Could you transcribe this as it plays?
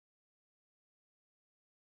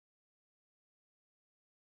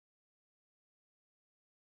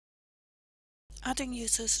Adding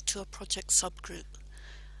users to a project subgroup.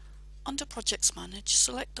 Under Projects Manage,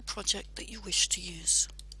 select the project that you wish to use.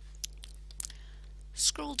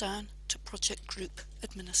 Scroll down to Project Group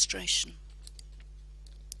Administration.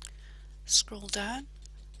 Scroll down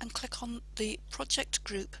and click on the project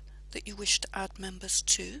group that you wish to add members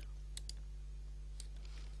to.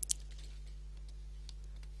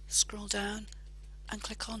 Scroll down and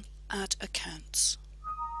click on Add Accounts.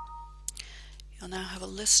 You'll now have a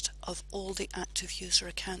list of all the active user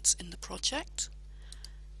accounts in the project.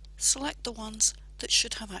 Select the ones that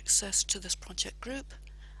should have access to this project group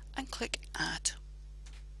and click Add.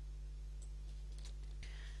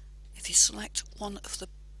 If you select one of the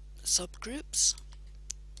subgroups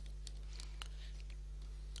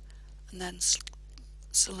and then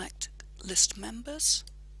select List Members,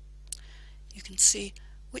 you can see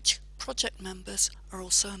which project members are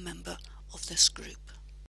also a member of this group.